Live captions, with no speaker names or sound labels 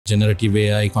generative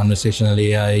AI, conversational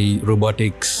AI,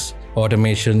 robotics,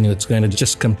 automation. It's going to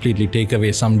just completely take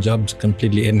away some jobs,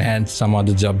 completely enhance some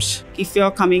other jobs. If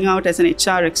you're coming out as an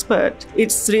HR expert,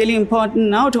 it's really important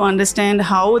now to understand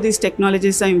how these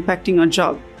technologies are impacting your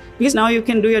job. Because now you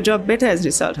can do your job better as a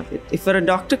result of it. If you're a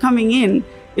doctor coming in,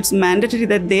 it's mandatory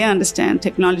that they understand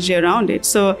technology around it.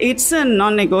 So it's a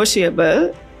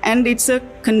non-negotiable, and it's a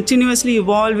continuously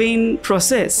evolving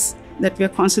process that we are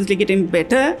constantly getting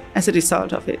better as a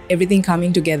result of it. Everything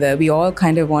coming together, we all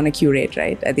kind of want to curate,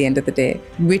 right, at the end of the day,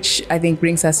 which I think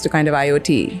brings us to kind of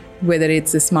IoT, whether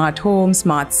it's a smart home,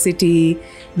 smart city,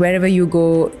 wherever you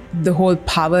go, the whole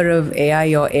power of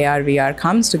AI or AR, VR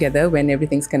comes together when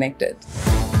everything's connected.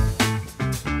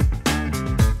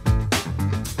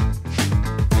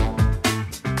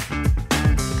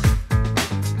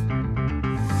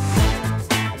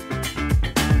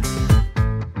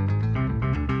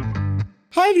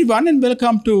 Hi everyone, and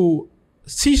welcome to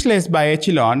Softlogic by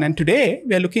Echelon, and today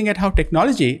we are looking at how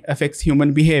technology affects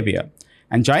human behavior.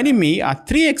 And joining me are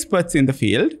three experts in the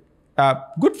field,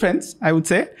 good friends, I would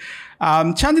say.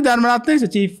 Chandi Dharmaratne is the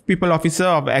Chief People Officer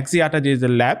of Axiata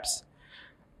Digital Labs.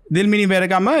 Dilmini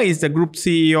Weragama is the Group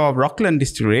CEO of Rockland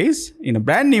Distilleries in a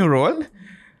brand new role.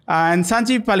 And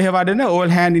Sanjeev Palihawadana, old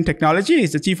hand in technology,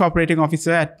 is the Chief Operating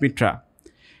Officer at Mitra.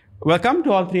 Welcome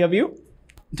to all three of you.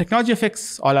 Technology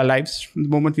affects all our lives from the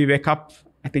moment we wake up,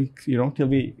 I think, till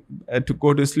we to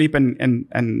go to sleep. And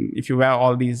if you wear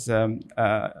all these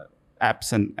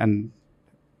apps and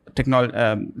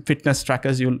fitness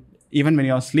trackers, even when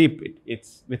you're asleep,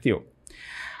 it's with you.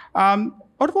 Out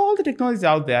of all the technologies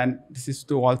out there, and this is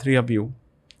to all three of you,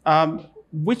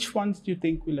 which ones do you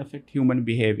think will affect human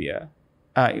behavior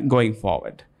going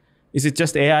forward? Is it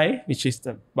just AI, which is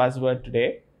the buzzword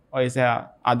today? Or is there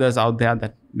others out there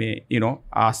that may,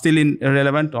 are still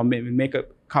irrelevant or may make a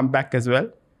comeback as well?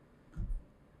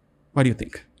 What do you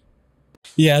think?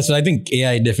 Yeah, so I think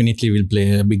AI definitely will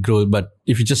play a big role. But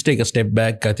if you just take a step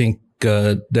back, I think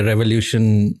the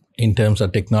revolution in terms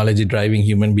of technology driving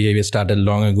human behavior started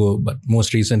long ago. But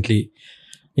most recently,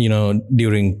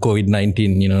 during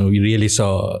COVID-19, we really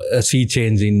saw a sea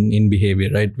change in behavior,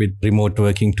 right? With remote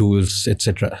working tools,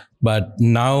 etc. But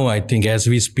now I think as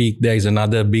we speak, there is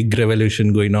another big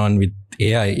revolution going on with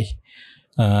AI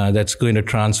that's going to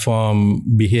transform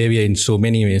behavior in so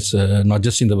many ways, not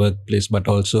just in the workplace, but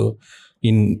also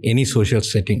in any social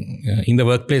setting. In the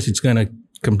workplace, it's going to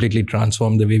completely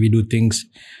transform the way we do things.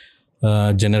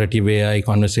 Generative AI,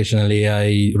 conversational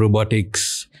AI,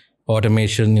 robotics,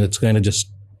 automation, it's going to just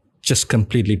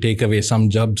completely take away some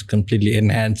jobs, completely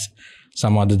enhance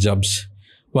some other jobs.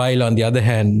 While on the other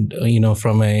hand,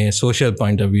 from a social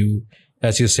point of view,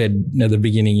 as you said at the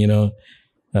beginning,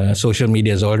 social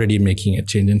media is already making a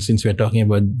change. And since we're talking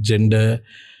about gender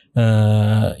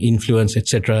influence,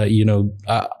 etc.,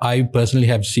 I personally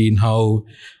have seen how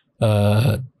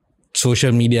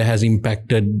social media has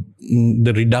impacted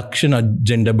the reduction of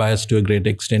gender bias to a great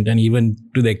extent, and even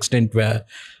to the extent where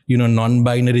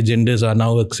non-binary genders are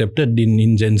now accepted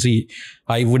in Gen Z.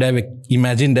 I would have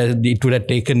imagined that it would have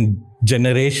taken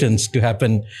generations to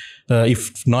happen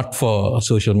if not for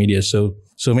social media. So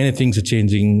many things are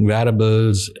changing: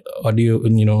 wearables, audio,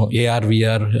 AR,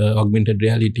 VR, augmented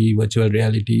reality, virtual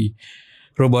reality,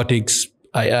 robotics.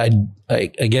 I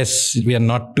guess we are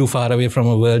not too far away from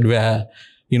a world where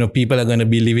people are going to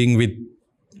be living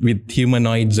with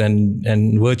humanoids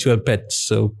and virtual pets.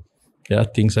 So yeah,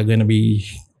 things are going to be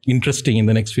interesting in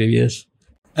the next few years.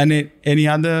 And any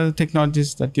other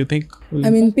technologies that you think?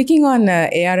 Picking on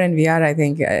AR and VR, I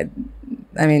think,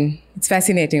 it's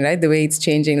fascinating, right? The way it's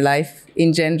changing life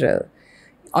in general.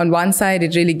 On one side,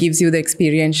 it really gives you the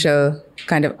experiential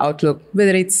kind of outlook,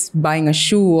 whether it's buying a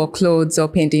shoe or clothes or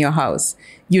painting your house.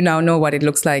 You now know what it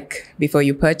looks like before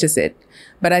you purchase it.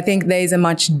 But I think there is a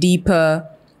much deeper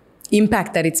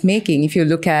impact that it's making. If you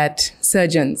look at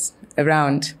surgeons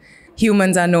around,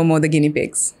 humans are no more the guinea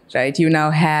pigs, right? You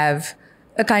now have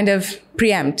a kind of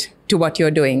preempt to what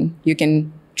you're doing. You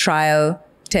can trial,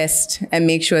 test, and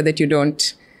make sure that you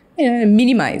don't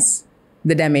minimize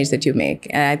the damage that you make.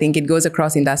 And I think it goes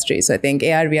across industries. So I think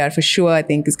AR, VR for sure, I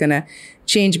think is going to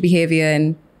change behavior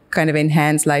and kind of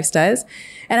enhance lifestyles.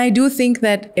 And I do think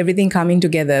that everything coming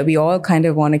together, we all kind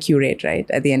of want to curate, right,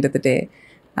 at the end of the day,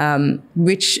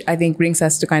 which I think brings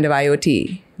us to kind of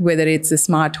IoT, whether it's a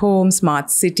smart home, smart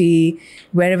city,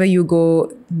 wherever you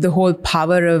go, the whole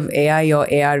power of AI or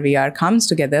AR, VR comes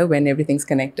together when everything's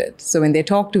connected. So when they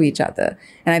talk to each other,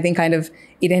 and I think kind of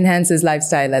it enhances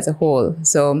lifestyle as a whole.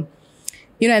 So,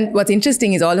 and what's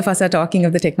interesting is all of us are talking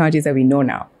of the technologies that we know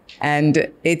now.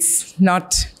 And it's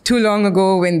not too long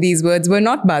ago when these words were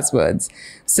not buzzwords.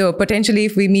 So potentially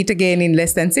if we meet again in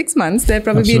less than 6 months, there'll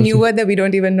probably be a new word that we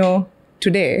don't even know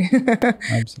today.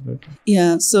 Absolutely.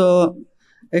 Yeah, so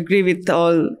I agree with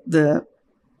all the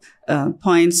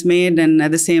points made. And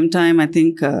at the same time, I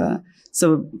think,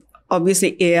 so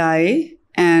obviously AI,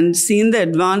 and seeing the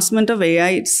advancement of AI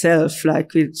itself,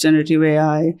 like with generative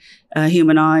AI,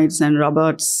 humanoids and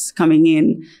robots coming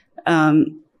in,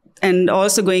 and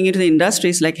also going into the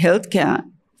industries like healthcare,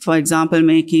 for example,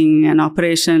 making an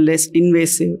operation less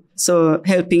invasive. So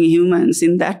helping humans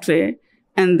in that way.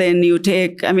 And then you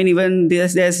take, I mean, even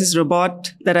there's this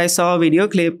robot that I saw a video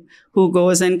clip who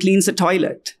goes and cleans a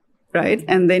toilet, right?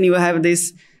 And then you have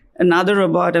another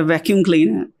robot, a vacuum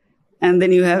cleaner. And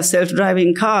then you have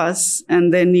self-driving cars.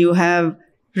 And then you have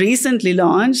recently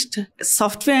launched a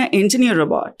software engineer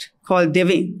robot called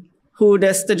Devin, who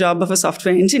does the job of a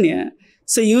software engineer.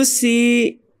 So you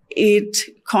see it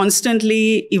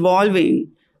constantly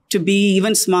evolving to be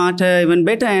even smarter, even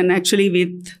better, and actually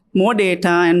with more data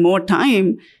and more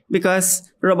time,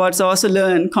 because robots also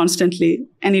learn constantly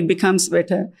and it becomes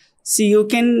better. So you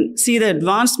can see the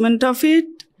advancement of it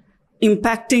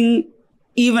impacting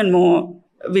even more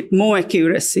with more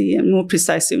accuracy and more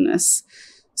precisiveness.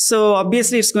 So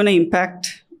obviously it's going to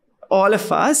impact all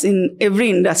of us in every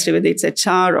industry, whether it's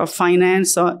HR or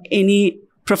finance or any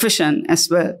profession as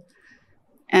well.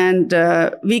 And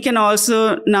we can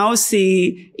also now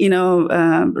see,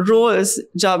 roles,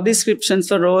 job descriptions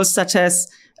for roles such as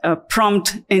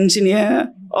prompt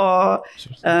engineer or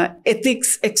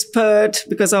ethics expert,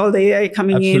 because all the AI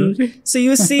coming Absolutely. in. So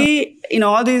you see,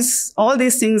 all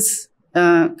these things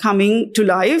coming to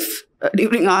life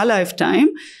during our lifetime.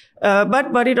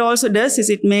 But what it also does is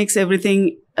it makes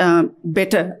everything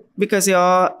better, because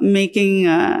you're making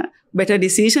better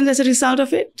decisions as a result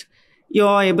of it.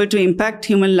 You're able to impact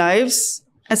human lives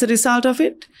as a result of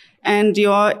it. And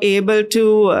you're able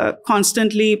to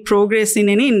constantly progress in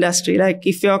any industry. Like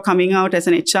if you're coming out as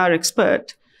an HR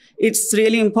expert, it's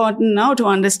really important now to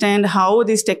understand how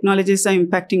these technologies are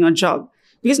impacting your job.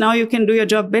 Because now you can do your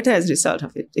job better as a result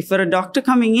of it. If you're a doctor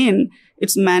coming in,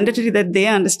 it's mandatory that they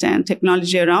understand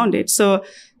technology around it. So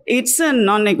it's a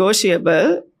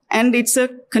non-negotiable, and it's a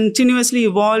continuously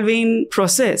evolving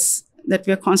process that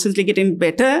we are constantly getting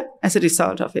better as a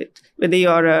result of it. Whether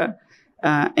you're a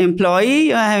employee,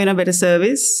 you're having a better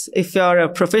service. If you're a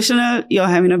professional, you're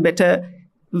having a better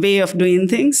way of doing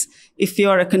things. If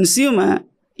you're a consumer,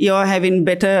 you're having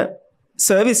better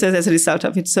services as a result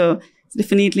of it. So it's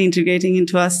definitely integrating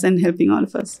into us and helping all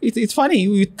of us. It's funny.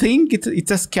 You think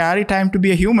it's a scary time to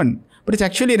be a human, but it's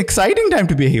actually an exciting time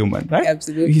to be a human, right?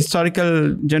 Absolutely.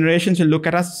 Historical generations will look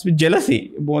at us with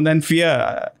jealousy more than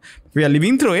fear. We are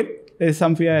living through it. There's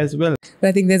some fear as well. But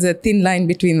I think there's a thin line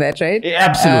between that, right? Yeah,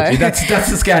 absolutely. That's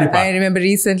the scary part. I remember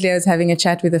recently I was having a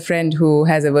chat with a friend who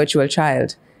has a virtual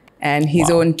child, and his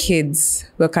own kids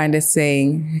were kind of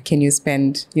saying, can you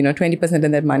spend, 20%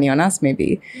 of that money on us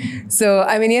maybe? So,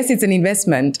 I mean, yes, it's an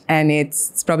investment and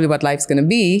it's probably what life's going to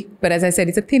be. But as I said,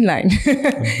 it's a thin line.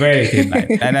 Very thin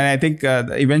line. And I think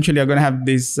eventually you're going to have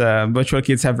these virtual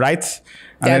kids have rights.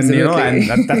 And Absolutely.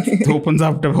 Then, that opens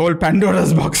up the whole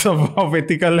Pandora's box of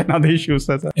ethical and other issues.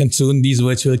 And soon these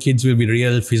virtual kids will be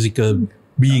real physical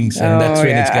beings, and that's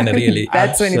when it's going to really...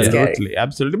 That's when it's scary.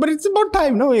 Absolutely. But it's about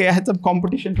time, no? We had some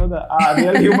competition for the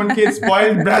real human kids,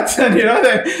 spoiled brats, and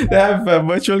they have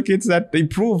virtual kids that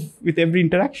improve with every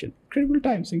interaction.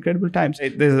 Incredible times.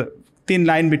 There's a thin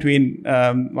line between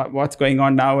what's going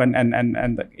on now and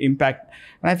the impact.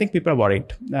 And I think people are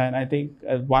worried. And I think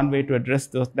one way to address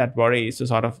that worry is to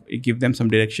sort of give them some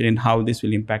direction in how this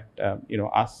will impact,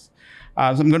 us. So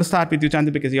I'm going to start with you,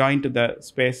 Chandi, because you're into the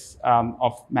space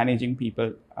of managing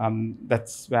people.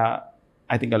 That's where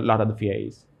I think a lot of the fear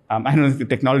is. I don't know if the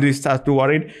technologists are too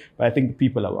worried, but I think the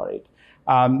people are worried.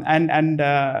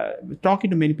 Talking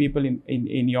to many people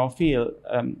in your field,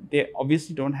 they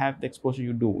obviously don't have the exposure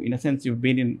you do. In a sense, you've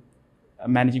been in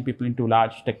managing people in two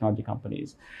large technology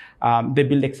companies. They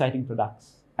build exciting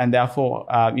products, and therefore,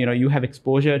 you have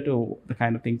exposure to the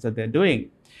kind of things that they're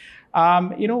doing.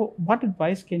 What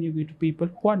advice can you give to people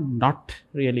who are not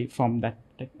really from that,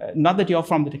 not that you're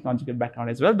from the technological background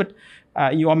as well, but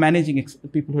you are managing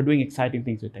people who are doing exciting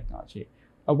things with technology.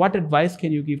 What advice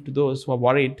can you give to those who are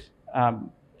worried,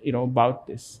 about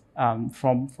this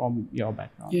from your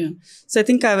background? Yeah. So I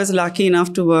think I was lucky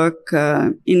enough to work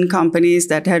in companies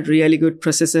that had really good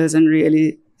processes and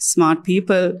really smart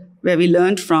people where we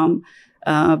learned from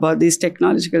about these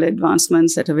technological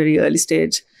advancements at a very early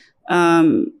stage.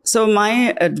 So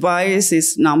my advice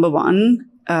is, number one,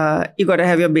 you got to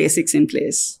have your basics in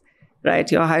place.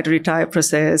 right? Your hire to retire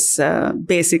process,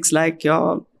 basics like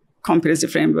your competency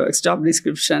frameworks, job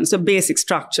description. So basic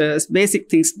structures, basic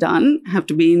things done have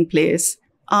to be in place.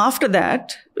 After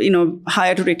that,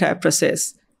 hire to retire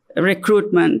process,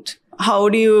 recruitment. How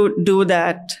do you do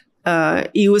that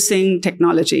using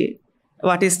technology?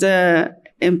 What is the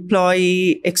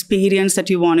employee experience that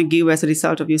you want to give as a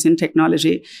result of using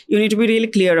technology? You need to be really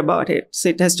clear about it. So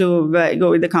it has to go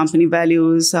with the company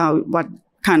values, what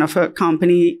kind of a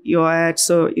company you're at.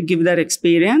 So you give that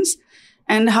experience.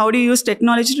 And how do you use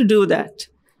technology to do that?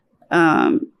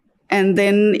 And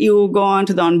then you go on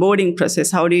to the onboarding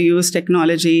process. How do you use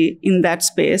technology in that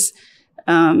space?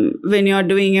 When you're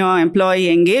doing your employee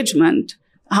engagement,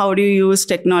 how do you use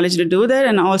technology to do that?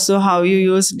 And also how you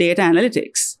use data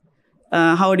analytics.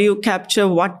 How do you capture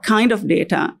what kind of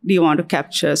data do you want to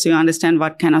capture? So you understand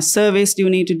what kind of service do you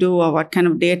need to do or what kind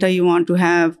of data you want to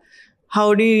have.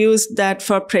 How do you use that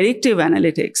for predictive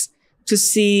analytics to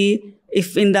see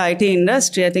if in the IT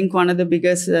industry, I think one of the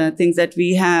biggest things that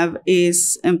we have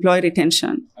is employee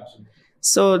retention. Absolutely.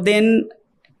 So then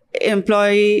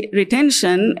employee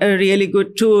retention, a really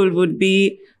good tool would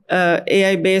be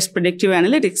AI-based predictive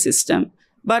analytics system.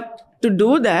 But to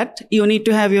do that, you need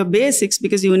to have your basics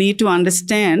because you need to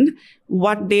understand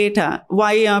what data,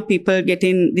 why are people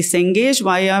getting disengaged,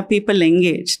 why are people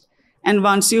engaged. And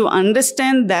once you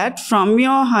understand that from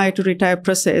your hire to retire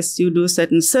process, you do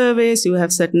certain surveys, you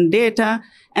have certain data,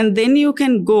 and then you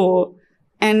can go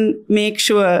and make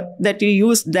sure that you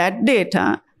use that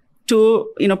data to,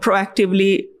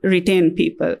 proactively retain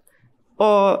people.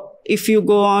 Or if you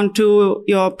go on to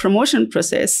your promotion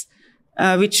process,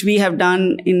 which we have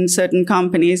done in certain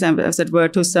companies, and as at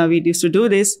Virtusa, we used to do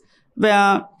this,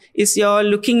 where is you're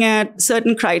looking at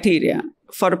certain criteria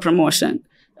for a promotion.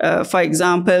 For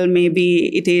example,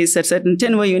 maybe it is a certain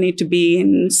tenure you need to be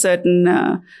in, certain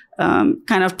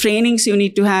kind of trainings you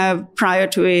need to have prior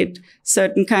to it,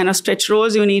 certain kind of stretch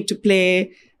roles you need to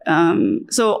play.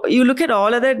 So you look at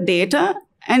all of that data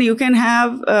and you can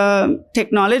have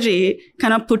technology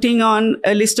kind of putting on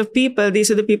a list of people.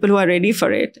 These are the people who are ready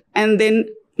for it. And then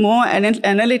more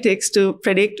analytics to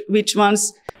predict which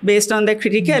ones, based on their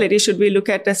criticality, should we look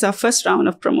at as our first round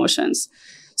of promotions.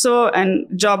 So, and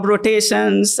job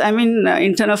rotations,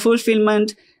 internal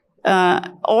fulfillment,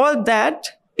 all that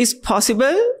is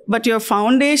possible, but your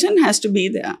foundation has to be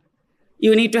there.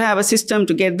 You need to have a system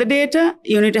to get the data.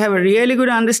 You need to have a really good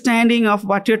understanding of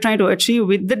what you're trying to achieve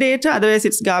with the data. Otherwise,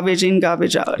 it's garbage in,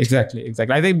 garbage out. Exactly.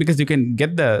 I think because you can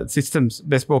get the systems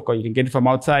bespoke or you can get it from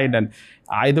outside, and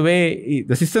either way,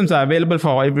 the systems are available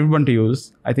for everyone to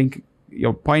use. I think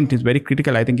your point is very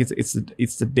critical. I think it's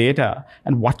the data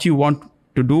and what you want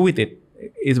to do with it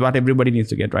is what everybody needs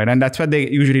to get right. And that's what they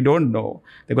usually don't know.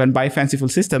 They go and buy fanciful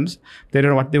systems. They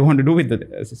don't know what they want to do with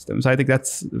the system. So I think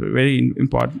that's a very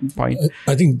important point.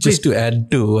 I think just to add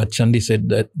to what Chandi said,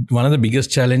 that one of the biggest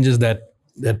challenges that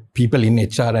people in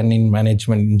HR and in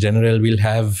management in general will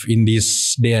have in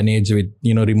this day and age with,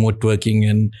 remote working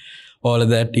and all of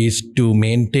that is to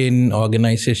maintain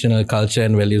organizational culture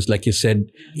and values, like you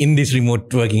said, in this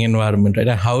remote working environment, right?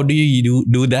 And how do you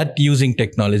do that using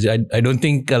technology? I don't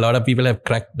think a lot of people have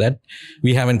cracked that.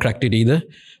 We haven't cracked it either.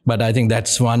 But I think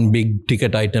that's one big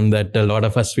ticket item that a lot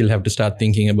of us will have to start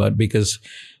thinking about, because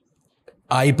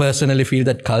I personally feel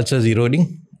that culture is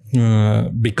eroding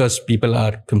because people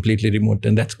are completely remote.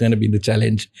 And that's going to be the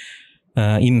challenge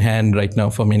in hand right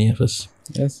now for many of us.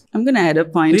 Yes. I'm going to add a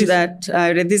point to that.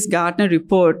 I read this Gartner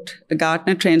report,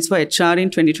 Gartner Trends for HR in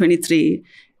 2023.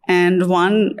 And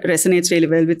one resonates really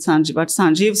well with what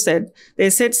Sanjeev said. They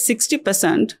said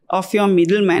 60% of your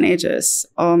middle managers,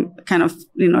 or kind of,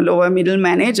 lower middle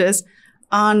managers,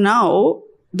 are now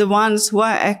the ones who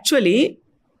are actually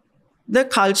the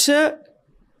culture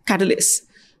catalysts.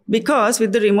 Because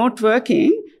with the remote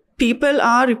working, people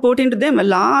are reporting to them. A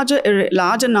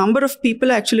larger number of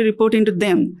people are actually reporting to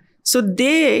them. So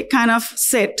they kind of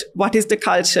set what is the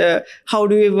culture, how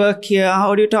do we work here,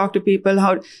 how do you talk to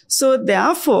people, so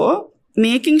therefore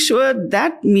making sure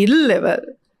that middle level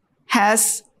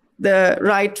has the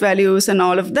right values and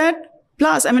all of that.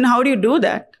 Plus, how do you do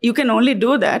that? You can only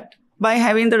do that by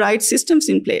having the right systems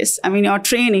in place. Your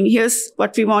training, here's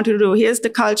what we want to do, here's the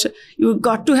culture. You've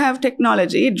got to have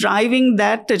technology driving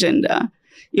that agenda,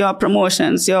 your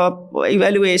promotions, your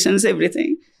evaluations,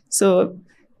 everything. So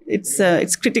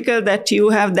it's critical that you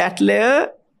have that layer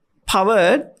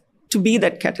powered to be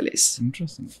that catalyst.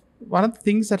 Interesting. One of the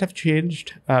things that have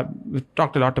changed, we've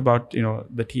talked a lot about,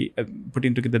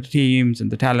 putting together the teams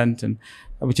and the talent, and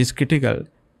which is critical,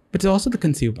 but it's also the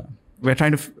consumer. We're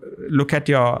trying to look at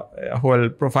your whole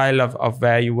profile of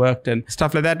where you worked and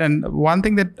stuff like that. And one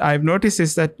thing that I've noticed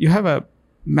is that you have a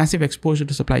massive exposure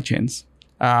to supply chains.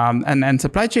 And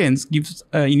supply chains gives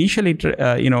initially,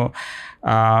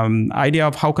 idea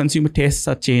of how consumer tastes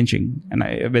are changing, and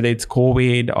whether it's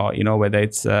COVID or whether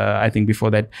it's I think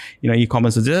before that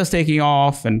e-commerce was just taking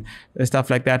off and stuff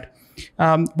like that.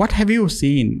 What have you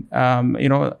seen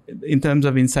in terms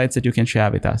of insights that you can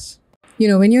share with us?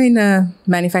 When you're in a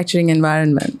manufacturing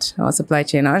environment or supply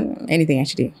chain or anything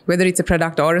actually, whether it's a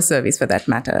product or a service for that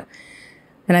matter,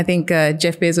 and I think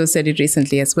Jeff Bezos said it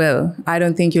recently as well, I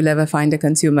don't think you'll ever find a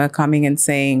consumer coming and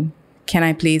saying, can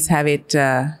I please have it,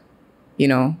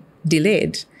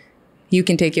 delayed? You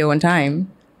can take your own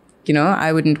time.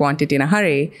 I wouldn't want it in a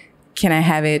hurry. Can I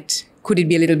have it? Could it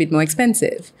be a little bit more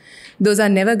expensive? Those are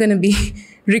never going to be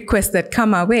requests that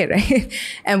come our way, right?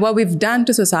 And what we've done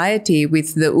to society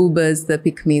with the Ubers, the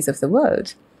Pick-me's of the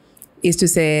world, is to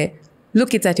say,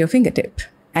 look, it's at your fingertip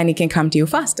and it can come to you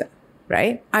faster.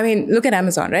 Right? I mean, look at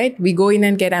Amazon, right? We go in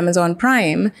and get Amazon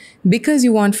Prime because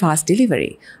you want fast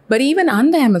delivery. But even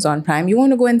under Amazon Prime, you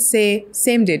want to go and say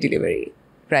same day delivery,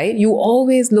 right? You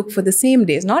always look for the same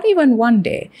days, not even one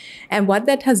day. And what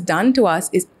that has done to us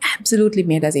is absolutely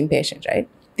made us impatient, right?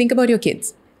 Think about your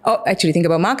kids. Oh, actually think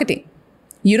about marketing.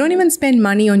 You don't even spend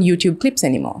money on YouTube clips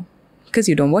anymore because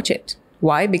you don't watch it.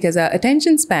 Why? Because our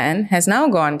attention span has now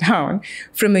gone down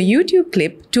from a YouTube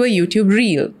clip to a YouTube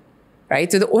reel. Right?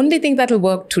 So the only thing that will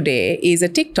work today is a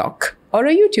TikTok or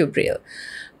a YouTube reel.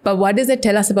 But what does it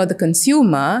tell us about the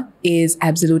consumer is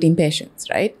absolute impatience,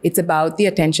 right? It's about the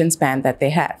attention span that they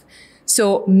have.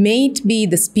 So may it be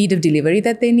the speed of delivery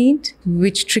that they need,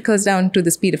 which trickles down to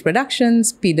the speed of production,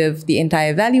 speed of the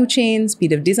entire value chain,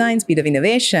 speed of design, speed of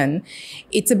innovation.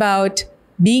 It's about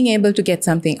being able to get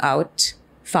something out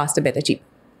faster, better, cheaper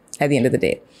at the end of the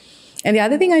day. And the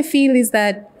other thing I feel is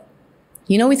that,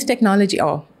 with technology,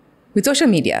 with social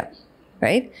media,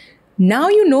 right? Now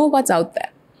you know what's out there,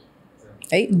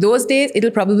 right? Those days,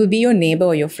 it'll probably be your neighbor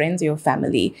or your friends or your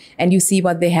family, and you see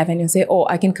what they have and you say, oh,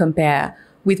 I can compare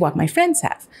with what my friends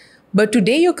have. But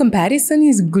today, your comparison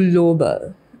is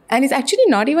global. And it's actually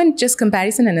not even just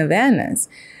comparison and awareness.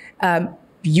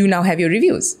 You now have your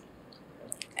reviews.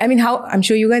 I mean, I'm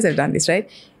sure you guys have done this, right?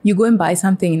 You go and buy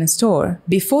something in a store.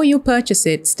 Before you purchase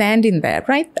it, stand in there,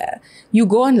 right there. You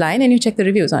go online and you check the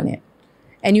reviews on it.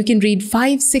 And you can read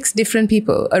 5-6 different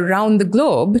people around the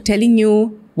globe telling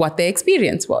you what their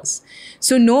experience was.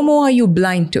 So no more are you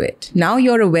blind to it. Now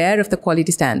you're aware of the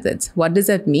quality standards. What does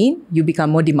that mean? You become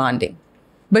more demanding.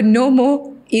 But no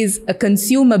more is a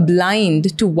consumer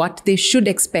blind to what they should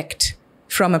expect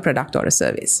from a product or a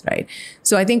service, right?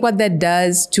 So I think what that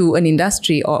does to an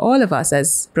industry or all of us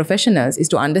as professionals is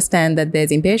to understand that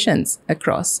there's impatience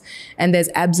across and there's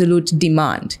absolute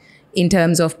demand in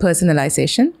terms of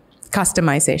personalization,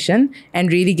 customization,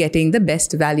 and really getting the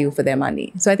best value for their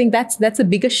money. So I think that's a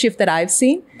bigger shift that I've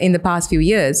seen in the past few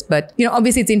years. But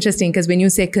obviously it's interesting because when you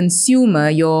say consumer,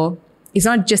 it's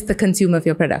not just the consumer of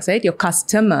your products, right? Your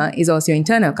customer is also your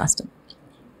internal customer.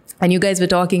 And you guys were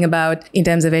talking about, in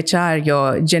terms of HR,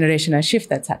 your generational shift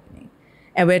that's happening.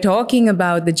 And we're talking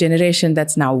about the generation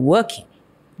that's now working,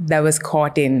 that was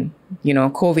caught in,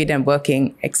 COVID and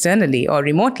working externally or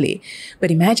remotely. But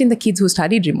imagine the kids who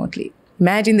studied remotely.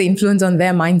 Imagine the influence on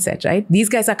their mindset, right? These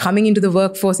guys are coming into the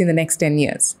workforce in the next 10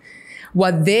 years.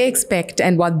 What they expect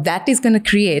and what that is going to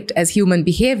create as human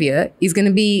behavior is going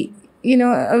to be, we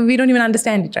don't even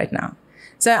understand it right now.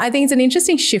 So I think it's an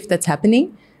interesting shift that's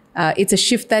happening. It's a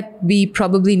shift that we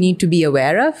probably need to be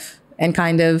aware of and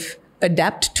kind of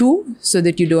adapt to so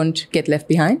that you don't get left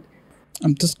behind.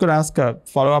 I'm just going to ask a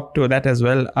follow-up to that as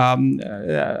well.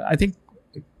 I think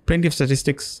plenty of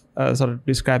statistics sort of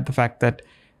describe the fact that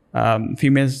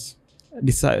females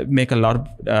make a lot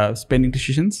of spending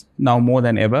decisions now more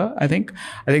than ever. I think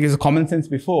it's a common sense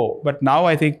before, but now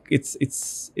I think it's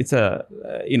a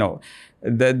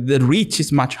the reach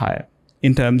is much higher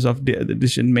in terms of the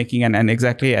decision making and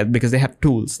exactly because they have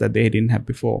tools that they didn't have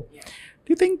before. Yeah. Do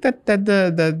you think that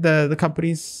the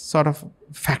companies sort of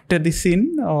factor this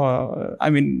in, or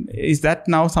is that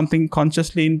now something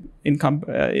consciously in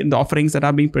the offerings that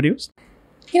are being produced?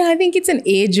 I think it's an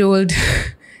age-old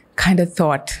kind of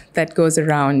thought that goes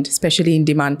around, especially in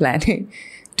demand planning,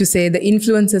 to say the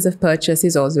influencers of purchase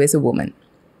is always a woman,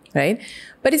 right?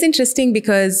 But it's interesting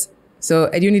because, so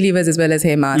at Unilever's as well as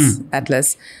Hema's,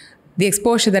 Atlas, the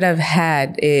exposure that I've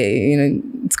had,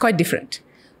 it's quite different.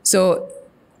 So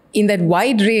in that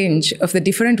wide range of the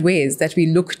different ways that we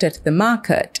looked at the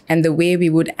market and the way we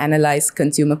would analyze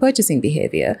consumer purchasing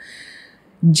behavior,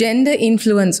 gender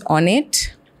influence on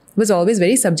it was always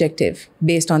very subjective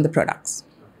based on the products.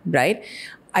 right?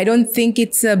 I don't think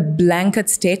it's a blanket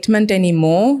statement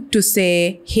anymore to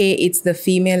say, hey, it's the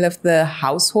female of the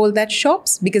household that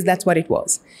shops, because that's what it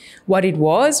was. What it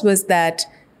was that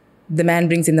the man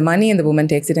brings in the money and the woman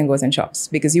takes it and goes and shops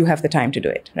because you have the time to do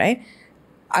it, right?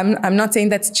 I'm not saying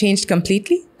that's changed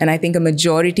completely. And I think a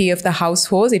majority of the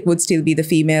households, it would still be the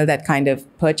female that kind of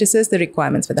purchases the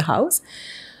requirements for the house.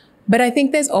 But I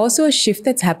think there's also a shift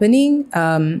that's happening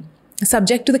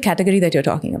subject to the category that you're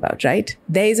talking about, right?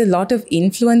 There is a lot of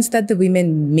influence that the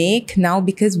women make now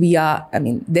because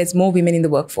there's more women in the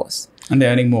workforce. And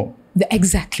they're earning more.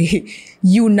 Exactly.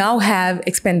 You now have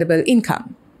expendable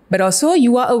income, but also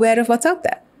you are aware of what's out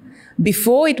there.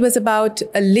 Before, it was about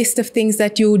a list of things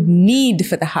that you need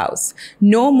for the house.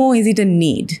 No more is it a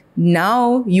need.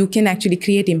 Now you can actually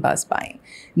create impulse buying.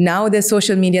 Now there's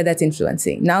social media that's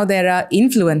influencing. Now there are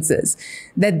influencers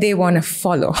that they want to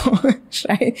follow,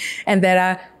 right? And there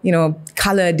are,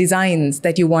 color designs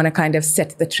that you want to kind of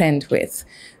set the trend with.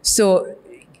 So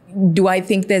do I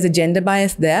think there's a gender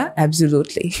bias there?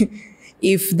 Absolutely.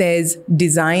 If there's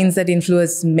designs that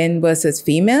influence men versus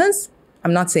females,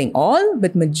 I'm not saying all,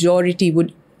 but majority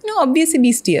would obviously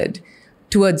be steered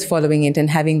towards following it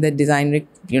and having the design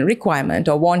requirement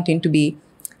or wanting to be.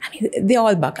 They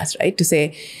all bug us, right? To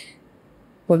say,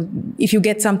 well, if you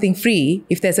get something free,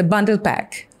 if there's a bundle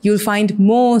pack, you'll find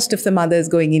most of the mothers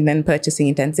going in and purchasing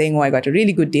it and saying, oh, I got a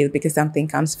really good deal because something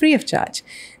comes free of charge.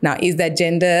 Now, is that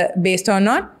gender based or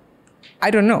not?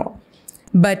 I don't know.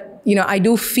 But, I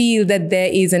do feel that there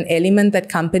is an element that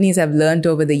companies have learned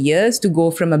over the years to go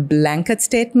from a blanket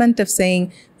statement of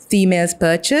saying females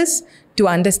purchase to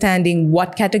understanding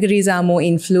what categories are more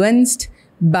influenced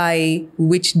by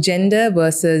which gender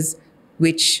versus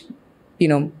which,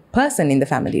 person in the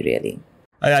family, really.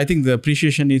 I think the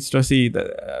appreciation needs to see,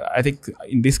 I think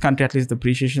in this country, at least the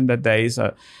appreciation that there is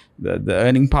the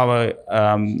earning power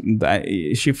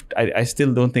the shift, I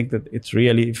still don't think that it's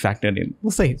really factored in. We'll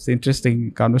say it's an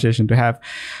interesting conversation to have.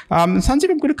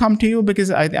 Sanjeev, I'm going to come to you because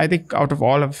I think out of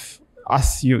all of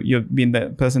us, you've been the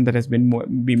person that has been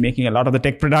making a lot of the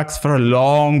tech products for a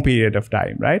long period of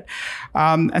time, right?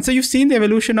 And so you've seen the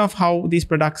evolution of how these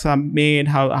products are made,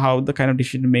 how the kind of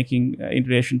decision making in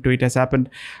relation to it has happened.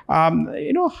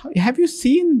 Have you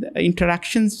seen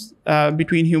interactions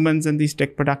between humans and these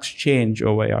tech products change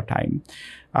over your time?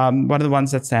 What are the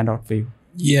ones that stand out for you?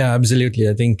 Yeah, absolutely.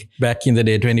 I think back in the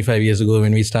day, 25 years ago,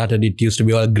 when we started, it used to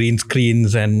be all green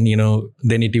screens and,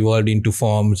 then it evolved into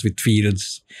forms with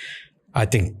fields. I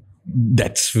think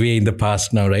that's way in the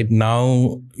past now, right?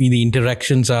 Now, the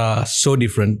interactions are so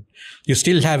different. You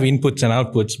still have inputs and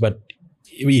outputs, but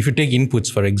if you take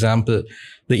inputs, for example,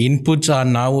 the inputs are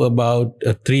now about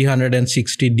a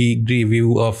 360-degree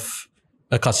view of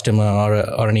a customer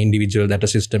or an individual that a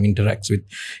system interacts with.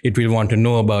 It will want to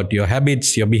know about your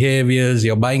habits, your behaviors,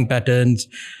 your buying patterns,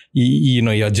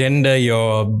 your gender,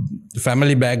 your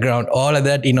family background, all of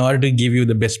that in order to give you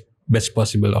the best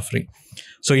possible offering.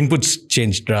 So inputs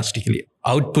changed drastically.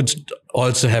 Outputs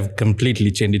also have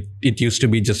completely changed. It used to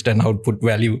be just an output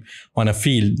value on a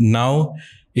field. Now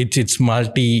it's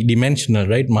multi-dimensional,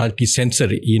 right?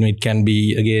 Multi-sensory. It can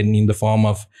be, again, in the form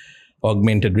of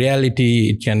augmented reality.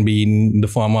 It can be in the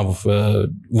form of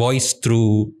voice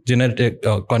through generative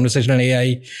conversational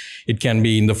AI. It can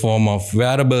be in the form of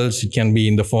wearables. It can be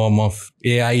in the form of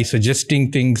AI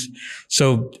suggesting things.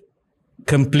 So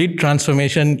complete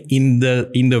transformation in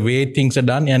the way things are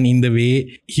done and in the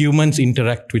way humans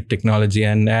interact with technology.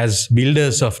 And as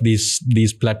builders of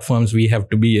these platforms, we have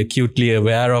to be acutely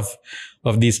aware of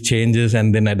these changes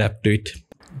and then adapt to it.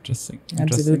 Interesting.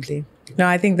 Absolutely. No,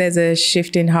 I think there's a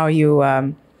shift in how you,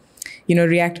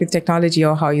 react with technology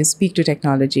or how you speak to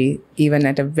technology, even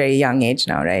at a very young age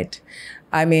now, right?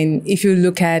 If you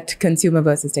look at consumer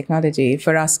versus technology,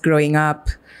 for us growing up,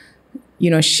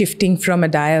 shifting from a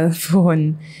dial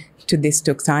phone to this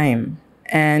took time.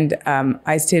 And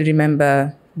I still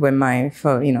remember when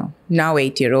now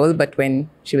 8-year-old, but when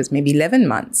she was maybe 11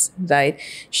 months, right?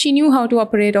 She knew how to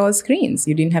operate all screens.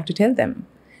 You didn't have to tell them.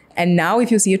 And now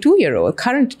if you see a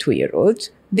current 2-year-old,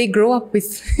 they grow up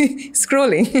with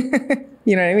scrolling.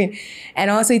 You know what I mean?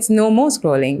 And also it's no more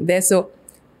scrolling there. So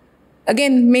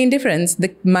again, main difference,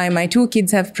 my two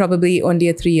kids have probably only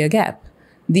a 3-year gap.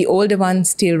 The older one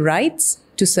still writes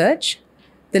to search.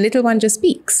 The little one just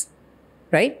speaks,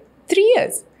 right? 3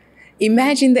 years.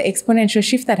 Imagine the exponential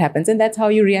shift that happens. And that's how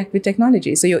you react with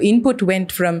technology. So your input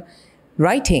went from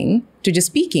writing to just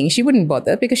speaking. She wouldn't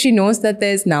bother because she knows that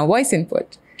there's now voice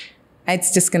input.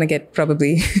 It's just going to get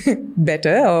probably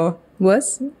better or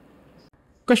worse.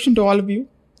 Question to all of you.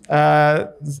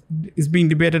 Is being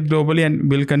debated globally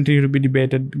and will continue to be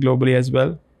debated globally as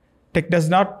well. tech does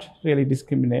not really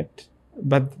discriminate,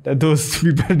 but those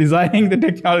people designing the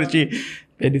technology,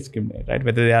 they discriminate, right?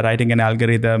 Whether they are writing an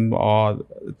algorithm or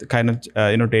the kind of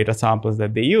data samples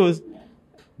that they use,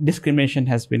 discrimination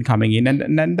has been coming in,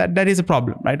 and that is a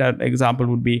problem, right? An example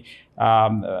would be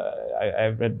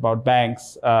I've read about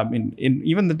banks in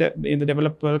even in the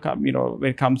developed world, when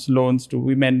it comes to loans to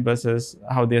women versus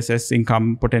how they assess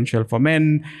income potential for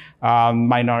men,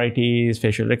 minorities,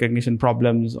 facial recognition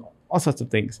problems, all sorts of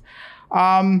things.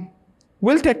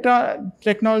 Will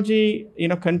technology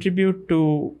contribute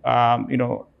to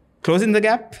closing the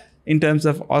gap in terms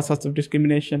of all sorts of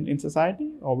discrimination in society,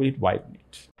 or will it widen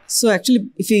it? So actually,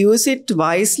 if you use it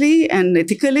wisely and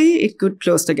ethically, it could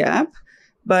close the gap.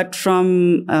 But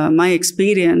from my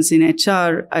experience in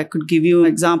HR, I could give you an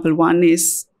example. One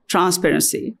is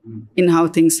transparency in how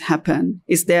things happen.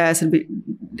 Is there as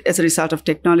a result of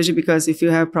technology? Because if you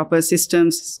have proper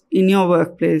systems in your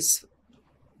workplace,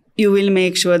 you will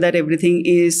make sure that everything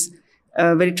is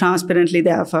very transparently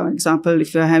there. For example,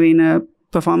 if you're having a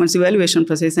performance evaluation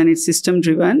process and it's system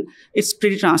driven, it's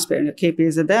pretty transparent.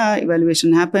 KPIs are there,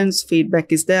 evaluation happens,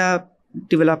 feedback is there,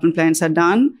 development plans are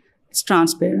done. It's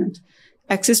transparent.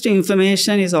 Access to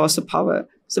information is also power.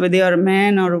 So whether you're a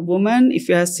man or a woman, if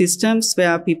you have systems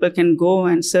where people can go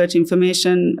and search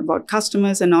information about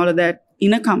customers and all of that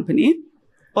in a company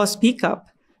or speak up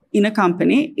in a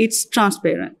company, it's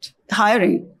transparent.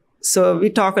 Hiring. So we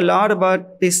talk a lot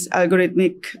about this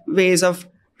algorithmic ways of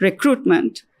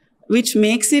recruitment, which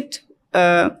makes it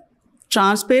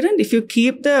transparent. If you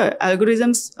keep the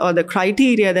algorithms or the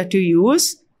criteria that you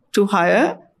use to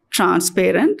hire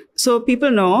transparent, so people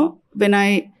know when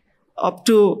I opt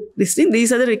to this thing,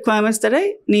 these are the requirements that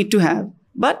I need to have.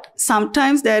 But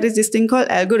sometimes there is this thing called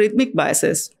algorithmic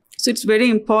biases. So it's very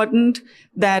important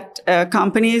that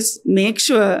companies make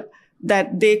sure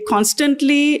that they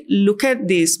constantly look at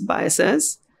these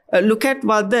biases, look at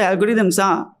what the algorithms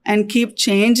are, and keep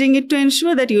changing it to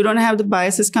ensure that you don't have the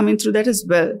biases coming through that as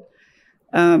well.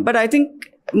 But I think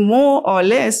more or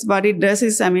less what it does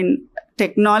is,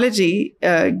 technology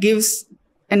gives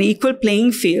an equal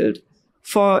playing field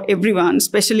for everyone,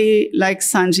 especially like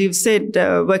Sanjeev said,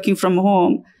 working from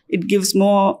home. It gives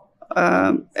more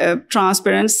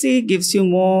transparency, gives you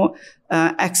more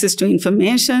access to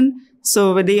information.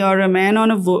 So whether you're a man or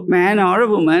a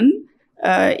woman,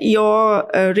 your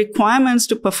requirements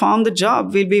to perform the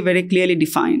job will be very clearly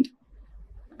defined.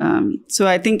 So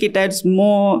I think it adds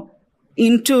more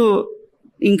into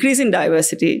increasing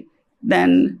diversity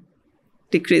than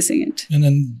decreasing it. And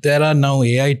then there are now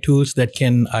AI tools that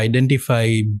can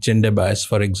identify gender bias,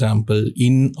 for example,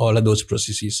 in all of those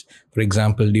processes. For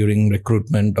example, during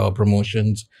recruitment or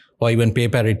promotions or even pay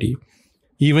parity.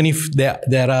 Even if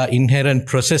there are inherent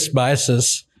process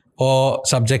biases or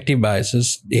subjective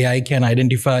biases, AI can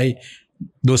identify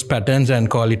those patterns and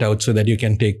call it out so that you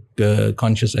can take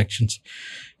conscious actions.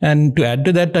 And to add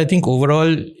to that, I think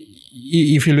overall,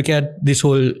 if you look at this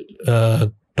whole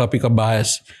topic of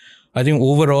bias, I think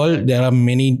overall, there are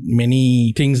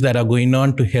many things that are going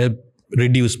on to help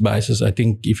reduce biases. I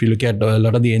think if you look at a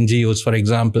lot of the NGOs, for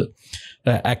example,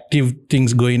 active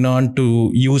things going on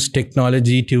to use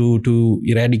technology to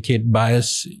eradicate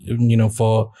bias,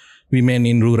 for women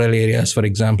in rural areas, for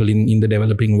example, in the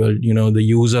developing world, the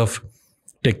use of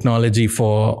technology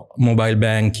for mobile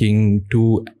banking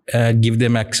to give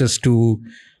them access to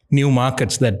new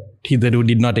markets that hitherto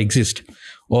did not exist.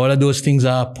 All of those things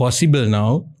are possible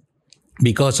now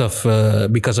because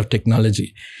of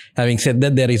technology. Having said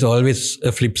that, there is always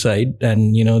a flip side,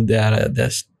 and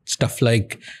there's stuff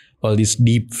like all these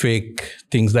deep fake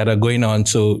things that are going on.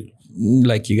 So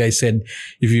like you guys said,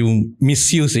 if you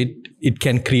misuse it, it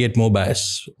can create more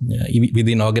bias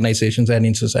within organizations and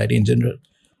in society in general.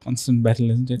 Constant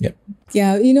battle, isn't it?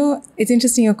 Yeah, it's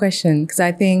interesting your question, because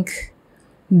I think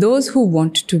those who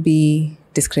want to be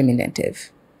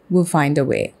discriminative will find a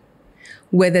way,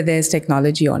 whether there's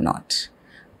technology or not.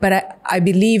 But I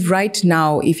believe right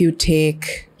now, if you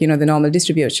take, the normal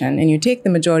distribution and you take the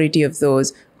majority of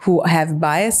those who have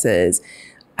biases,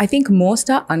 I think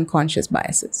most are unconscious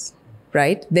biases,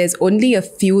 right? There's only a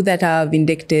few that are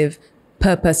vindictive,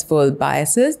 purposeful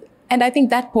biases. And I think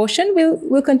that portion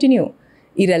will continue,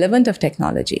 irrelevant of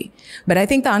technology. But I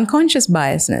think the unconscious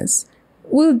biasness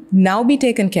will now be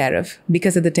taken care of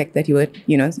because of the tech that you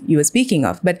were speaking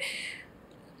of. But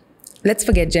let's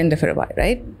forget gender for a while,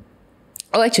 right?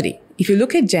 Oh, actually, if you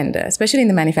look at gender, especially in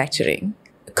the manufacturing,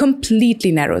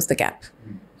 completely narrows the gap.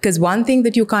 Because one thing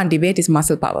that you can't debate is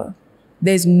muscle power.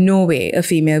 There's no way a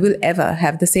female will ever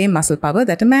have the same muscle power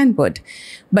that a man would.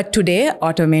 But today,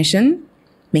 automation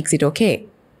makes it okay.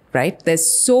 right? There's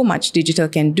so much digital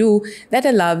can do that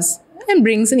allows and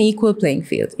brings an equal playing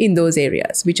field in those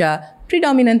areas, which are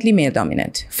predominantly male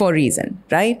dominant for a reason,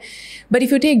 right? But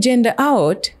if you take gender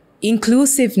out,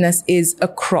 inclusiveness is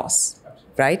across,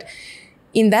 right?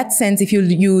 In that sense, if you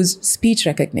use speech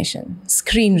recognition,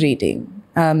 screen reading,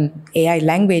 AI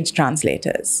language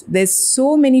translators, there's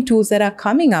so many tools that are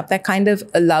coming up that kind of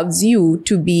allows you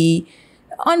to be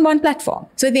on one platform.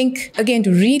 So I think, again,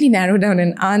 to really narrow down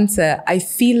an answer, I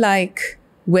feel like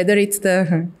whether it's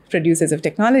the producers of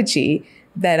technology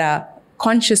that are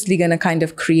consciously going to kind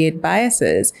of create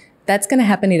biases, that's going to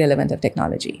happen irrelevant of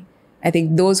technology. I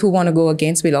think those who want to go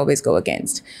against will always go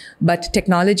against. But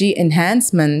technology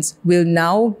enhancements will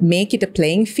now make it a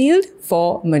playing field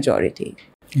for majority.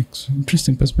 It's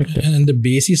interesting perspective. And the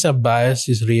basis of bias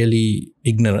is really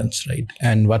ignorance, right?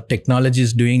 And what technology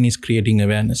is doing is creating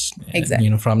awareness. Exactly.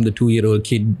 And, from the 2-year-old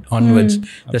kid onwards,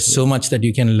 there's so much that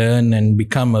you can learn and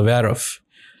become aware of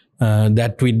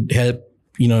that would help,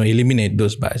 eliminate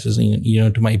those biases.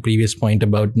 To my previous point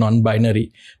about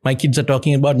non-binary, my kids are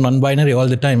talking about non-binary all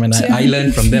the time, and I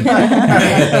learn from them,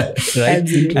 right?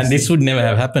 And this would never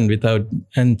have happened without.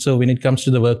 And so when it comes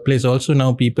to the workplace, also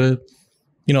now people,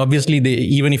 obviously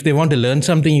even if they want to learn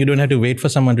something, you don't have to wait for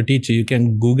someone to teach you. You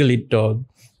can Google it or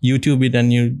YouTube it,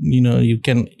 and you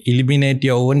can eliminate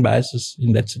your own biases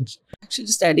in that sense. Actually,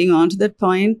 just adding on to that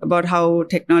point about how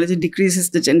technology decreases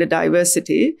the gender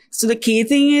diversity. So the key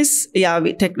thing is,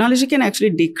 technology can actually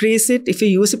decrease it if you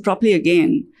use it properly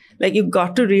again. Like, you've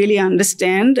got to really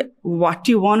understand what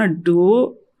you want to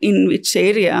do in which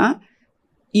area,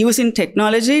 using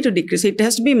technology to decrease it. It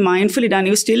has to be mindfully done.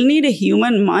 You still need a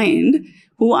human mind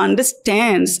who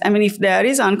understands. I mean, if there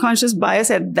is unconscious bias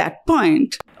at that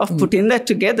point of putting that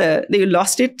together, you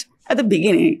lost it at the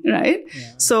beginning, right?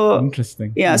 Yeah. So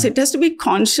interesting. Yeah, so it has to be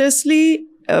consciously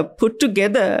put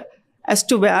together as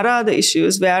to where are the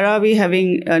issues, where are we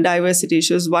having diversity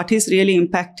issues, what is really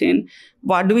impacting,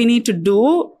 what do we need to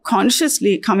do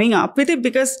consciously coming up with it,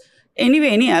 because anyway,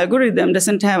 any algorithm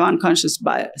doesn't have unconscious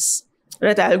bias.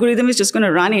 Right? The algorithm is just going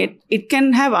to run it. It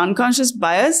can have unconscious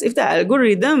bias if the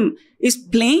algorithm is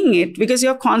playing it, because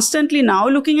you're constantly now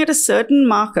looking at a certain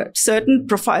market, certain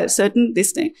profile, certain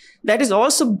this thing that is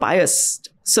also biased.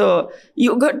 So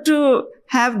you got to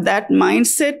have that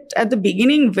mindset at the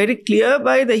beginning very clear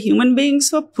by the human beings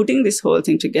for putting this whole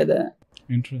thing together.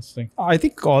 Interesting. I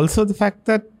think also the fact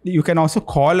that you can also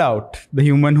call out the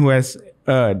human who has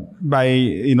by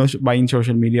in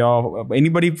social media or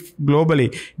anybody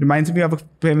globally. It reminds me of a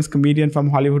famous comedian from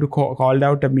Hollywood who called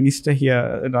out a minister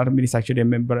here, not a minister, actually a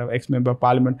member, ex-member of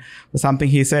parliament, for something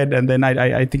he said, and then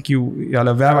I think you're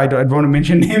aware. I don't want to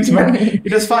mention names, but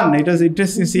it was fun. It was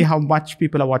interesting to see how much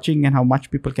people are watching and how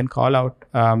much people can call out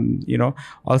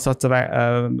all sorts of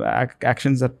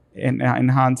actions that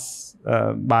enhance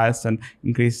bias and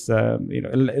increase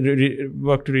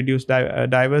work to reduce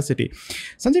diversity.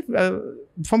 Sanjeev,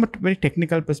 from a very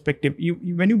technical perspective,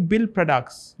 when you build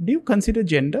products, do you consider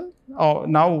gender? Or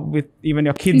now with even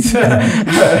your kids making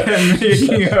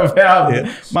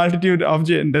a multitude of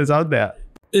genders out there?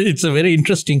 It's a very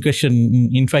interesting question.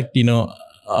 In fact,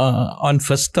 on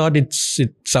first thought, it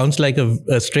sounds like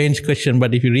a strange question,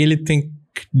 but if you really think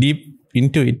deep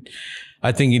into it,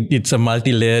 I think it's a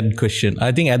multi-layered question.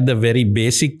 I think at the very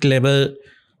basic level,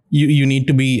 you need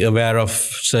to be aware of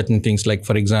certain things. Like,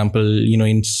 for example,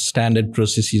 in standard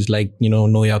processes like,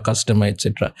 know your customer,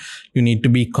 etc. You need to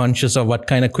be conscious of what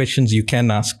kind of questions you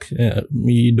can ask.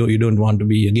 You don't want to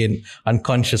be, again,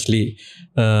 unconsciously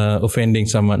offending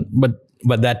someone.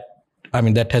 But that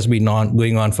has been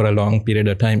going on for a long period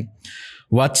of time.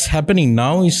 What's happening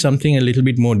now is something a little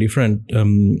bit more different,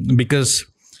 because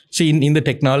see, in the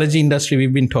technology industry,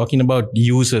 we've been talking about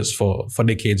users for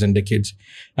decades and decades.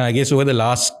 And I guess over the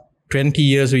last 20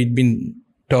 years, we've been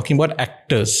talking about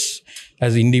actors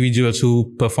as individuals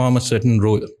who perform a certain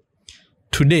role.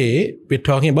 Today, we're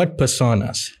talking about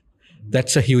personas.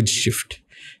 That's a huge shift.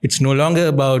 It's no longer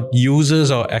about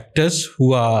users or actors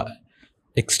who are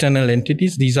external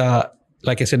entities. These are,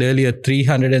 like I said earlier,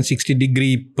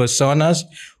 360-degree personas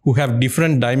who have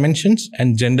different dimensions,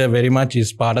 and gender very much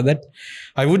is part of that.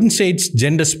 I wouldn't say it's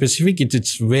gender specific.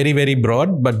 It's very, very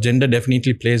broad, but gender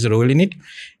definitely plays a role in it.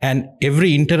 And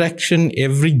every interaction,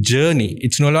 every journey,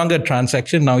 it's no longer a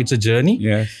transaction. Now it's a journey.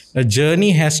 Yes. A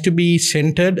journey has to be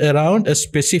centered around a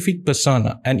specific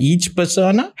persona, and each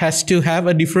persona has to have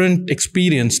a different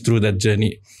experience through that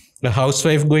journey. The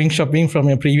housewife going shopping from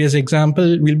your previous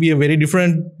example will be a very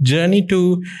different journey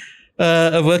to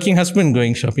a working husband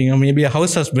going shopping, or maybe a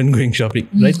house husband going shopping,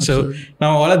 right? So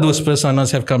now all of those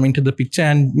personas have come into the picture,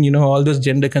 and all those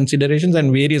gender considerations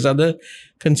and various other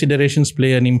considerations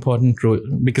play an important role,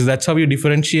 because that's how you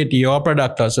differentiate your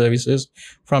product or services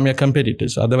from your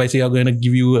competitors. Otherwise, you are going to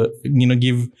give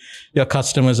give your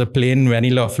customers a plain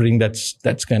vanilla offering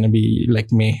that's going to be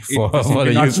like me for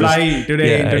the not users. Fly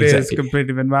today in today's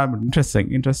competitive environment.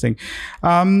 Interesting.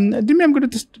 Dilmini, I'm going to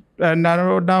just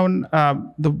narrow down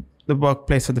the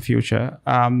workplace of the future,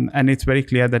 and it's very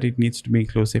clear that it needs to be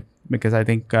inclusive, because I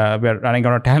think we're running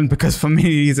out of talent because for many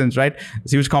reasons, right?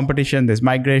 There's huge competition, there's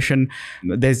migration,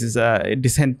 there's this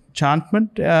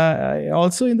disenchantment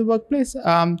also in the workplace.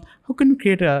 How can we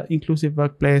create an inclusive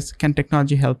workplace? Can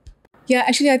technology help? Yeah,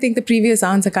 actually, I think the previous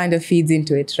answer kind of feeds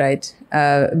into it, right?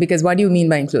 Because what do you mean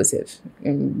by inclusive?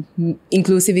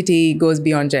 Inclusivity goes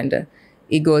beyond gender.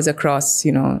 It goes across,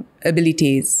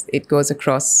 abilities. It goes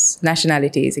across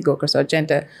nationalities. It goes across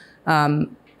gender,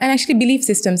 and actually belief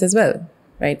systems as well,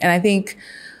 right? And I think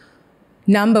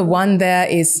number one there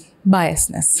is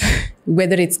biasness,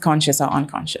 whether it's conscious or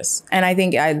unconscious. And I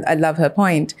think I love her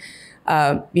point.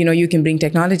 You can bring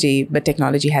technology, but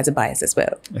technology has a bias as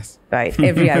well, yes. Right?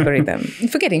 Every algorithm,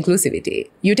 forget inclusivity.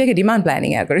 You take a demand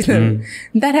planning algorithm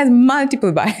that has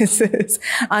multiple biases.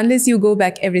 Unless you go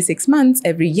back every 6 months,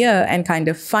 every year, and kind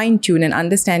of fine tune and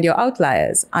understand your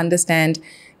outliers, understand,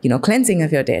 cleansing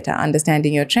of your data,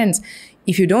 understanding your trends.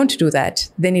 If you don't do that,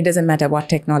 then it doesn't matter what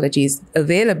technology is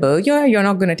available. You're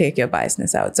not going to take your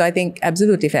biasness out. So I think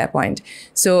absolutely fair point.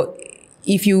 So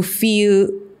if you feel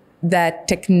that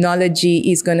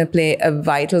technology is going to play a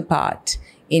vital part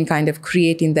in kind of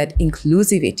creating that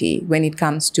inclusivity when it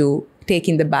comes to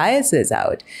taking the biases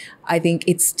out, I think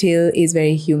it still is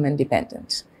very human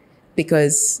dependent,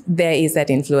 because there is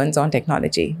that influence on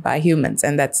technology by humans.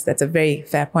 And that's a very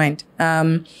fair point.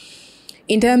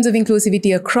 In terms of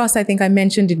inclusivity across, I think I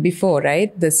mentioned it before,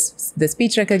 right? The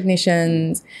speech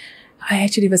recognitions.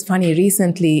 It was funny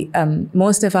recently,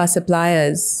 most of our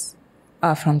suppliers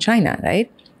are from China,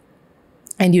 right?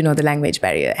 And the language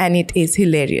barrier. And it is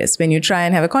hilarious. When you try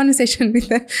and have a conversation with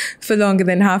them for longer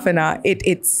than half an hour,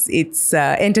 it's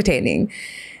entertaining.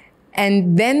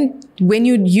 And then when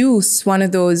you use one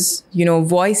of those,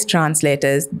 voice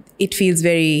translators, it feels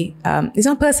very, it's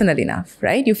not personal enough,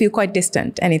 right? You feel quite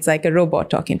distant, and it's like a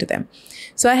robot talking to them.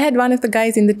 So I had one of the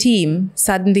guys in the team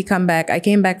suddenly come back. I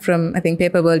came back from, I think,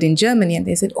 Paper World in Germany, and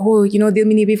they said, oh,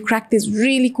 Dilmini, we've cracked this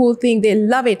really cool thing. They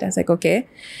love it. I was like, okay.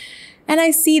 And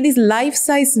I see this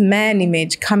life-size man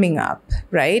image coming up,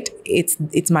 right?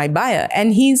 It's my buyer,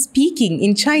 and he's speaking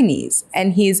in Chinese,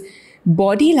 and his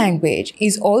body language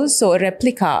is also a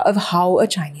replica of how a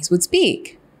Chinese would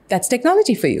speak. That's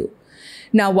technology for you.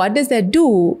 Now, what does that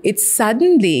do? It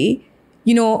suddenly,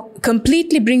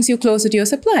 completely brings you closer to your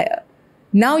supplier.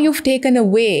 Now you've taken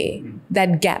away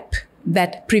that gap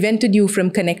that prevented you from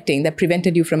connecting, that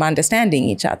prevented you from understanding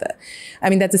each other. I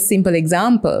mean, that's a simple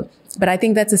example, but I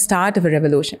think that's the start of a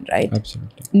revolution, right?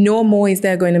 Absolutely. No more is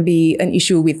there going to be an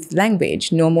issue with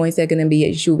language. No more is there going to be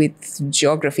an issue with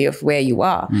geography of where you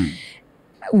are.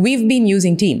 We've been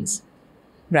using Teams,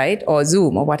 right? Or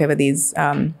Zoom or whatever these,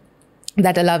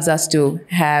 that allows us to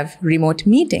have remote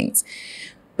meetings.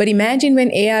 But imagine when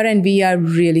AR and VR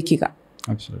really kick up.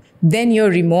 Absolutely. Then your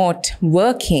remote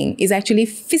working is actually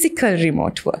physical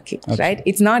remote working, Absolutely. Right?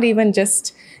 It's not even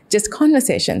just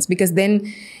conversations, because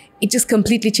then it just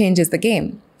completely changes the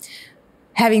game.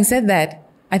 Having said that,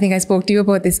 I think I spoke to you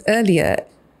about this earlier.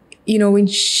 When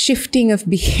shifting of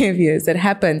behaviors that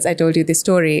happens, I told you this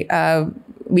story.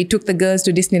 We took the girls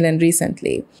to Disneyland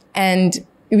recently, and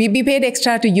we paid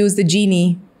extra to use the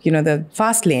Genie, the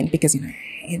fast lane, because,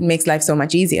 it makes life so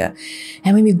much easier.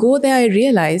 And when we go there, I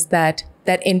realized that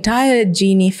entire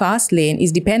Genie fast lane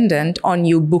is dependent on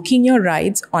you booking your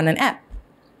rides on an app,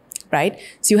 right?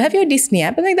 So you have your Disney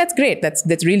app, and like, that's great.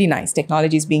 That's really nice.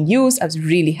 Technology is being used. I was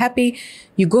really happy.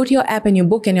 You go to your app and you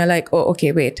book, and you're like, oh,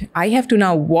 okay, wait. I have to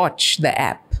now watch the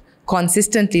app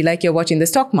consistently, like you're watching the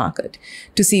stock market,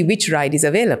 to see which ride is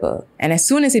available. And as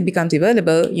soon as it becomes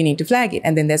available, you need to flag it.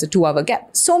 And then there's a 2-hour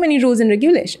gap. So many rules and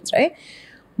regulations, right?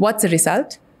 What's the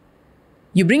result?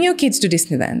 You bring your kids to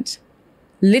Disneyland.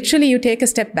 Literally, you take a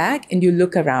step back and you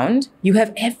look around. You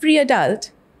have every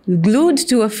adult glued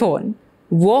to a phone,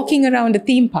 walking around a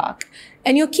theme park,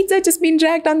 and your kids are just being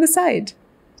dragged on the side,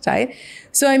 right?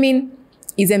 So, I mean,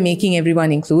 is that making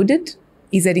everyone included?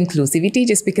 Is that inclusivity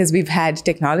just because we've had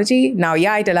technology? Now,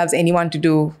 yeah, it allows anyone to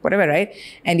do whatever, right?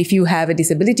 And if you have a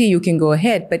disability, you can go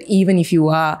ahead. But even if you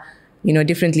are,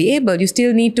 differently able, you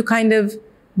still need to kind of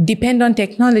depend on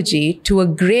technology to a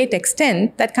great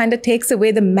extent that kind of takes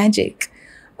away the magic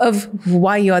of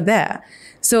why you're there.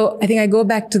 So I think I go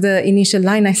back to the initial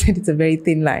line. I said it's a very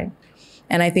thin line.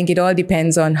 And I think it all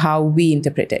depends on how we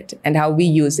interpret it and how we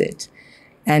use it.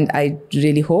 And I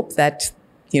really hope that,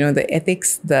 the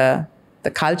ethics, the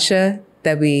culture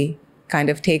that we kind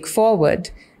of take forward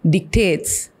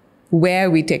dictates where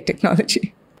we take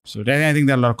technology. So then I think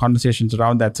there are a lot of conversations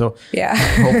around that. So yeah,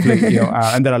 hopefully,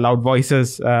 and there are loud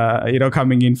voices,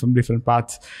 coming in from different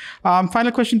parts.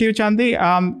 Final question to you, Chandi.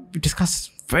 We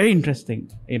discussed very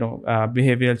interesting,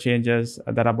 behavioral changes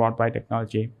that are brought by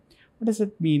technology. What does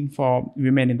it mean for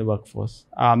women in the workforce?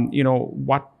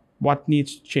 What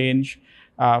needs to change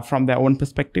from their own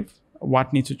perspective?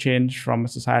 What needs to change from a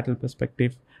societal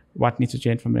perspective? What needs to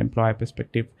change from an employer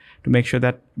perspective to make sure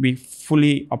that we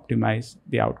fully optimize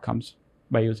the outcomes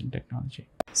by using technology?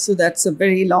 So that's a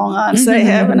very long answer I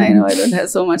have, and I know I don't have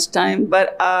so much time,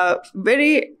 but at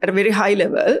a very high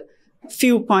level,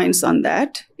 few points on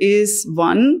that is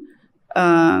one,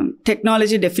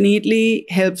 technology definitely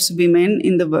helps women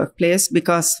in the workplace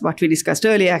because what we discussed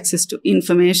earlier, access to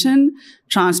information,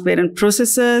 transparent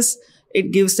processes,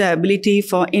 it gives the ability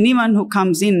for anyone who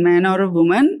comes in, man or a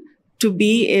woman, to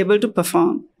be able to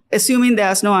perform, assuming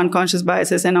there's no unconscious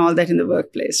biases and all that in the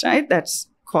workplace, right? That's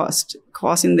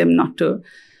causing them not to.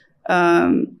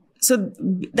 So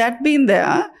that being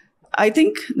there, I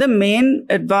think the main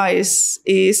advice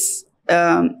is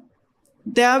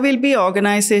there will be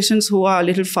organizations who are a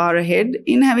little far ahead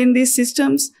in having these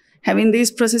systems, having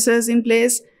these processes in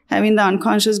place, having the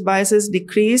unconscious biases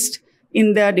decreased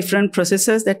in their different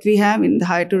processes that we have in the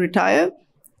hire to retire,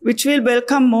 which will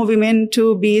welcome more women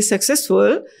to be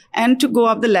successful and to go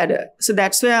up the ladder. So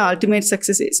that's where ultimate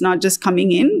success is, not just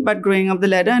coming in, but growing up the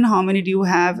ladder and how many do you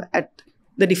have at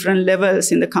the different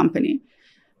levels in the company.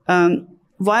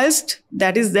 Whilst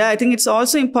that is there, I think it's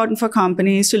also important for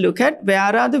companies to look at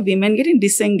where are the women getting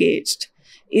disengaged.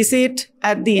 Is it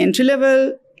at the entry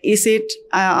level? Is it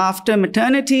after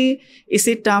maternity? Is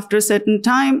it after a certain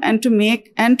time? And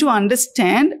to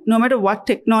understand, no matter what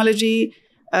technology,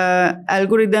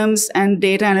 algorithms and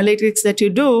data analytics that you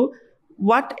do,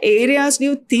 what areas do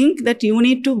you think that you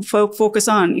need to focus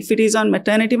on? If it is on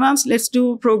maternity moms, let's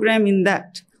do a program in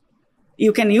that.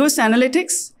 You can use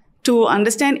analytics to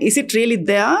understand, is it really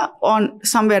there or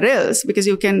somewhere else? Because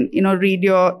you can, read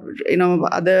your,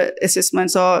 other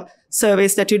assessments or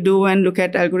surveys that you do and look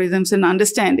at algorithms and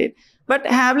understand it. But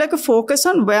have like a focus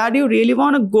on where do you really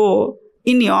want to go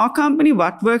in your company?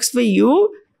 What works for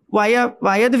you? Why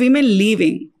are the women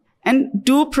leaving? And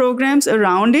do programs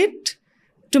around it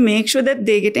to make sure that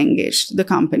they get engaged, the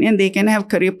company, and they can have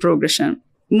career progression.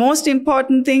 Most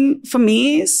important thing for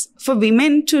me is for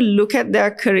women to look at their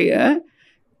career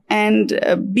and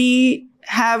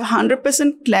have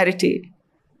 100% clarity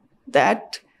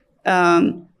that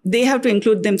they have to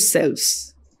include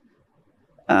themselves.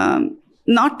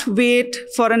 Not wait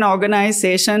for an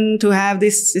organization to have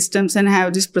these systems and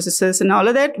have these processes and all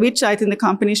of that, which I think the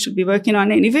companies should be working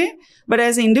on anyway. But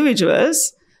as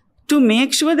individuals, to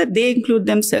make sure that they include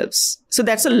themselves. So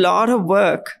that's a lot of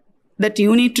work that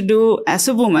you need to do as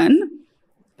a woman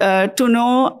to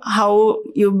know how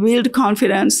you build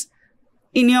confidence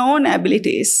in your own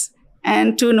abilities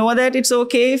and to know that it's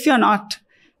okay if you're not,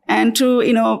 and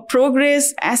to,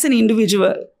 progress as an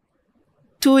individual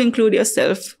to include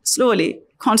yourself slowly,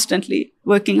 constantly,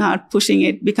 working hard, pushing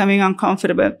it, becoming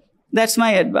uncomfortable. That's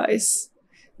my advice.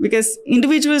 Because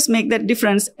individuals make that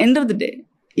difference. End of the day,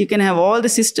 you can have all the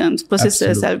systems,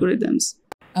 processes, algorithms.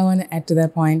 I want to add to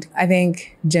that point. I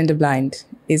think gender blind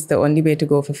is the only way to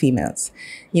go for females.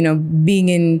 Being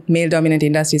in male-dominant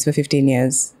industries for 15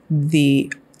 years,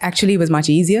 actually was much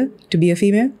easier to be a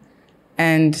female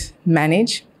and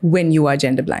manage when you are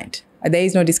gender blind. There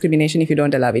is no discrimination if you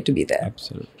don't allow it to be there.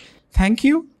 Absolutely. Thank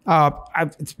you.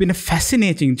 It's been a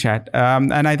fascinating chat.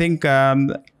 And I think,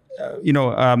 when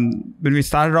we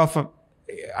started off,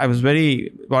 I was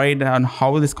very worried on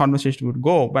how this conversation would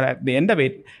go. But at the end of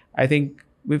it, I think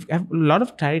we've have a lot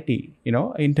of clarity,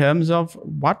 in terms of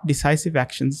what decisive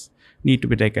actions need to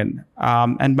be taken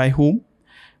and by whom.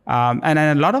 And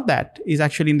a lot of that is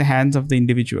actually in the hands of the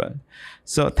individual.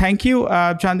 So thank you,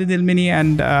 Chandi, Dilmini,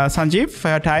 and Sanjeev for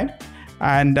your time.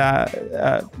 And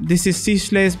this is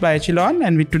Seashlays by Echelon.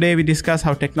 And today we discuss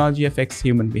how technology affects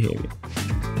human behavior.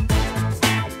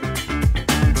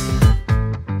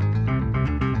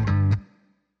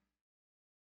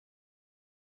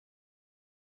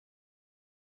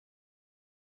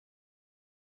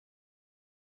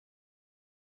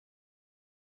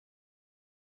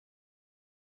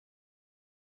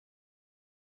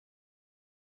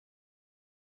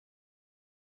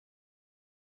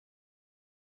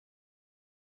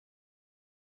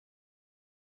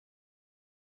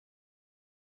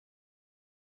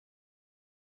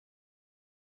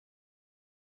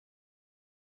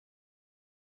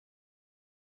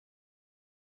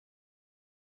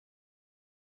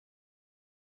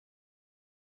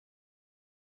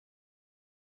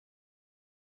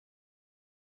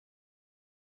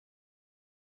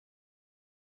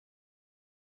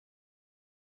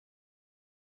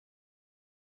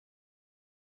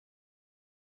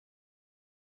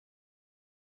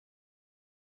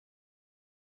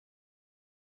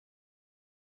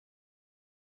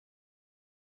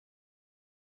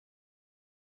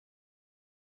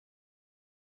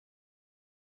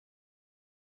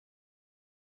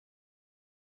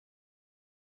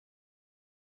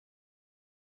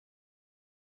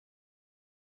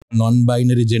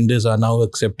 non-binary genders are now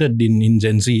accepted in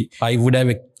Gen Z. I would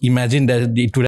have imagined that it would